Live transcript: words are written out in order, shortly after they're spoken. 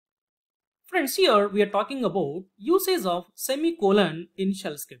Friends, here we are talking about usage of semicolon in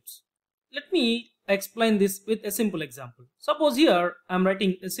shell scripts. Let me explain this with a simple example. Suppose here I am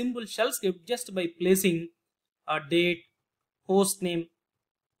writing a simple shell script just by placing a date, host name,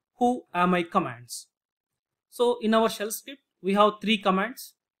 who am I commands. So in our shell script we have 3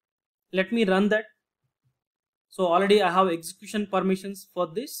 commands. Let me run that. So already I have execution permissions for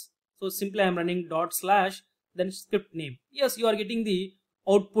this. So simply I am running // then script name. Yes, you are getting the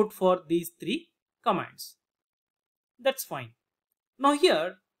output for these 3 commands. That's fine. Now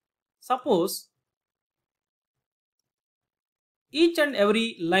here, suppose each and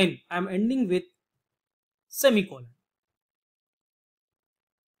every line I am ending with semicolon.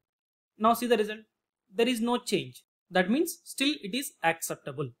 Now see the result. There is no change. That means still it is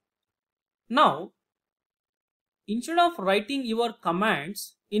acceptable. Now, instead of writing your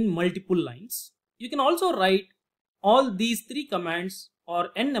commands in multiple lines, you can also write all these 3 commands or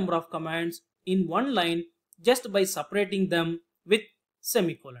n number of commands in one line just by separating them with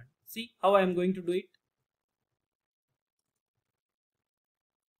semicolon. See how I am going to do it.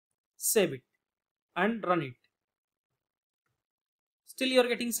 Save it and run it. Still you are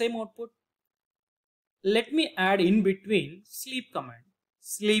getting same output. Let me add in between sleep command.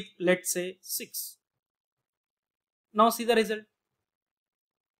 Sleep, let's say 6. Now see the result.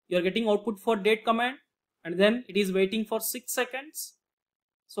 You are getting output for date command and then it is waiting for 6 seconds.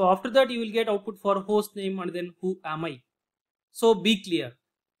 So after that you will get output for host name and then who am I. So be clear.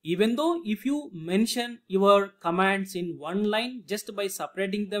 Even though if you mention your commands in one line just by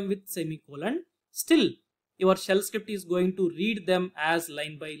separating them with semicolon, still your shell script is going to read them as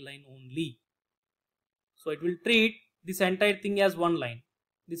line by line only. So it will treat this entire thing as one line,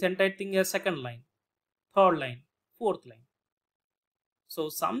 this entire thing as second line, third line, fourth line. So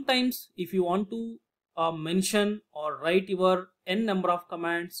sometimes if you want to mention or write your n number of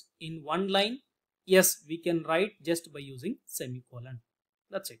commands in one line, yes, we can write just by using semicolon.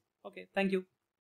 That's it. Okay, thank you.